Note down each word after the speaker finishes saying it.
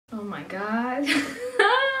my God.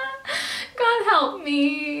 God help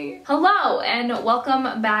me. Hello and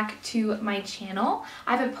welcome back to my channel.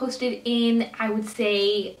 I haven't posted in, I would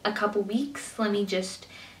say, a couple weeks. Let me just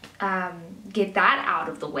get that out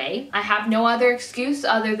of the way. I have no other excuse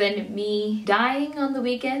other than me dying on the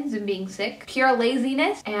weekends and being sick. Pure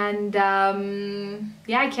laziness. And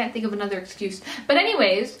yeah, I can't think of another excuse. But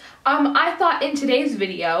anyways, I thought in today's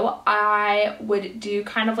video I would do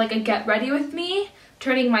kind of like a get ready with me,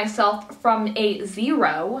 turning myself from a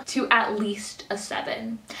 0 to at least a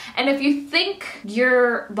 7. And if you think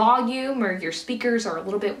your volume or your speakers are a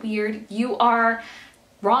little bit weird, you are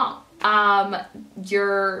wrong.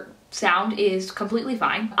 Your sound is completely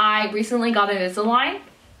fine. I recently got an Invisalign.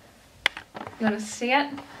 You wanna see it?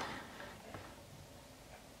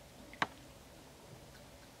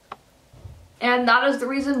 And that is the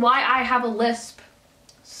reason why I have a lisp.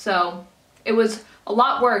 So it was a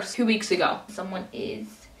lot worse 2 weeks ago. Someone is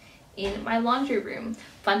in my laundry room.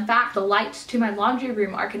 Fun fact, the lights to my laundry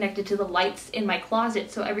room are connected to the lights in my closet.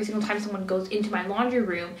 So every single time someone goes into my laundry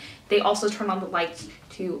room, they also turn on the lights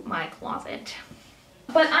to my closet.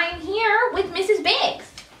 But I'm here with Mrs.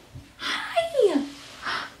 Biggs. Hi.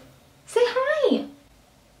 Say hi.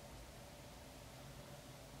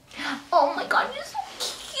 Oh my God, you're so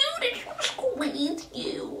cute. I just squeeze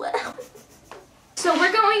you. So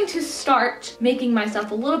we're going to start making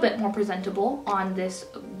myself a little bit more presentable on this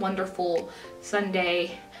wonderful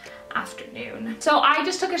Sunday afternoon. So I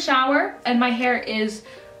just took a shower and my hair is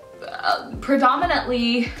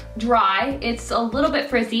predominantly dry. It's a little bit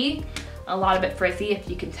frizzy, a lot of it frizzy if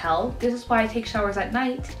you can tell. This is why I take showers at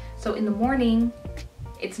night. So in the morning,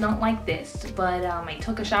 it's not like this, but I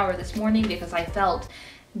took a shower this morning because I felt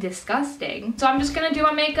disgusting. So I'm just gonna do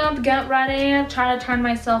my makeup, get ready, try to turn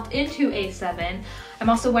myself into a 7. I'm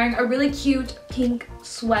also wearing a really cute pink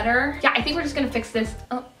sweater. Yeah, I think we're just gonna fix this.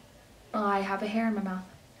 Oh, I have a hair in my mouth.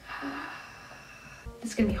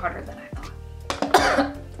 This is gonna be harder than I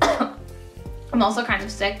thought. I'm also kind of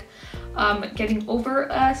sick. Getting over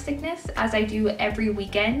sickness as I do every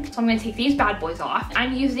weekend. So I'm gonna take these bad boys off.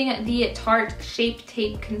 I'm using the Tarte Shape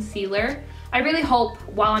Tape Concealer. I really hope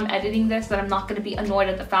while I'm editing this that I'm not gonna be annoyed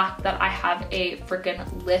at the fact that I have a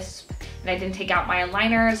freaking lisp and I didn't take out my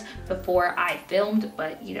aligners before I filmed,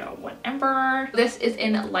 but you know, whatever. This is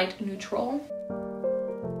in light neutral.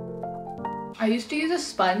 I used to use a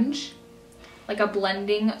sponge, like a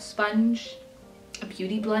blending sponge, a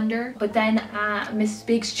beauty blender, but then Mrs.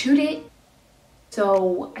 Biggs chewed it,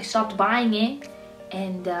 so I stopped buying it,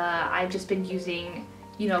 and I've just been using,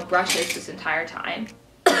 you know, brushes this entire time.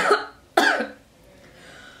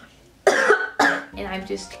 And I've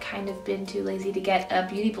just kind of been too lazy to get a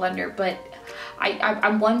beauty blender, but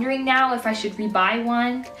I'm wondering now if I should rebuy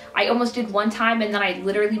one. I almost did one time and then I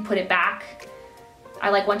literally put it back. I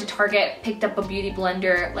like went to Target, picked up a beauty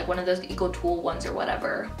blender, like one of those Eco Tool ones or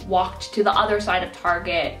whatever, walked to the other side of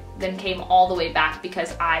Target, then came all the way back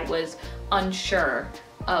because I was unsure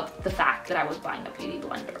of the fact that I was buying a beauty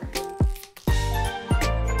blender.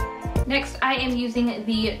 Next, I am using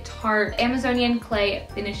the Tarte Amazonian Clay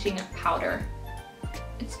Finishing Powder.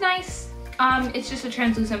 It's nice. It's just a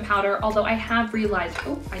translucent powder, although I have realized,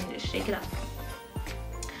 oh, I need to shake it up.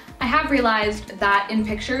 I have realized that in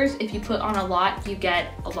pictures, if you put on a lot, you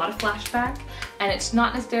get a lot of flashback, and it's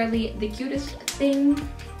not necessarily the cutest thing,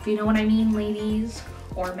 if you know what I mean, ladies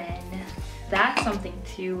or men. That's something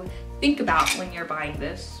to think about when you're buying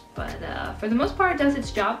this, but for the most part, it does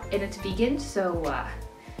its job, and it's vegan, so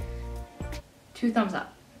 2 thumbs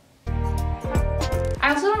up.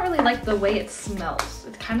 I also don't really like the way it smells.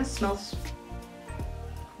 It kind of smells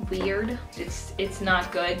weird. It's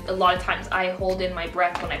not good. A lot of times I hold in my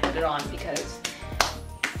breath when I put it on because,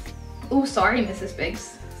 oh, sorry, Mrs.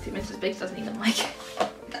 Biggs. See, Mrs. Biggs doesn't even like it.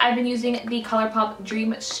 I've been using the ColourPop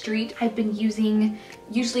Dream Street. I've been using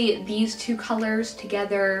usually these 2 colors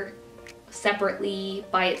together separately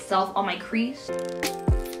by itself on my crease.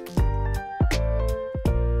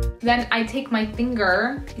 Then I take my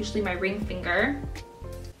finger, usually my ring finger,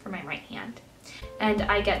 for my right hand, and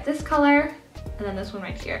I get this color and then this one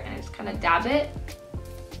right here, and I just kind of dab it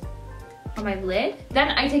on my lid. Then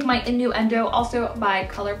I take my Innuendo, also by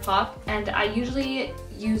ColourPop, and I usually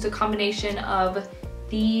use a combination of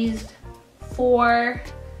these 4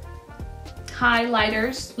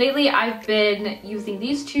 highlighters. Lately I've been using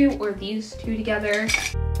these 2 or these 2 together.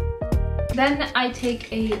 Then I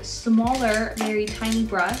take a smaller, very tiny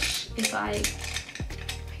brush, if I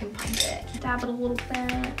can find it. Dab it a little bit,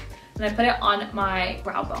 and I put it on my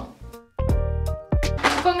brow bone.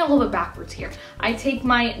 I'm going a little bit backwards here. I take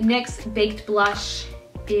my NYX Baked Blush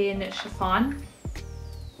in Chiffon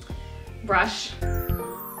brush,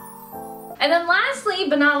 And then lastly,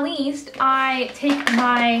 but not least, I take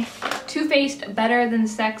my Too Faced Better Than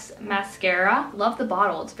Sex mascara. Love the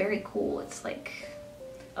bottle, it's very cool. It's like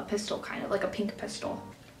a pistol, kind of like a pink pistol.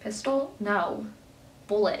 Pistol? No.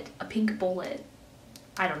 Bullet. A pink bullet.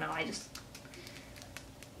 I don't know, I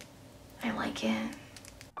like it.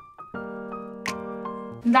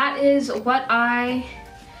 That is what I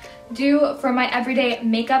do for my everyday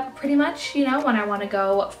makeup pretty much, you know, when I want to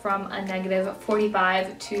go from a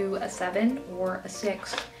 -45 to a 7 or a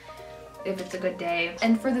 6 if it's a good day.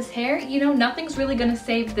 And for this hair, you know, nothing's really gonna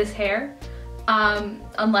save this hair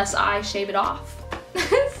unless I shave it off.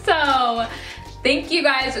 So thank you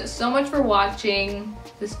guys so much for watching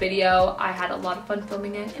this video. I had a lot of fun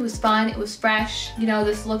filming it. It was fun, it was fresh. You know,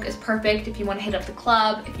 this look is perfect if you want to hit up the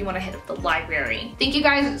club, if you want to hit up the library. Thank you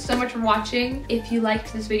guys so much for watching. If you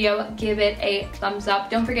liked this video, give it a thumbs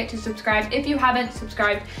up. Don't forget to subscribe if you haven't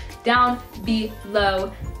subscribed down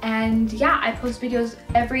below. And yeah, I post videos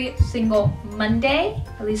every single Monday,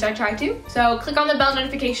 at least I try to. So click on the bell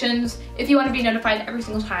notifications if you want to be notified every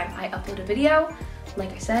single time I upload a video.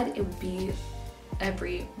 Like I said, it would be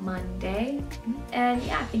every Monday. And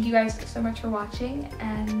yeah, thank you guys so much for watching,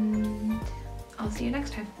 and I'll see you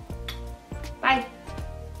next time. Bye.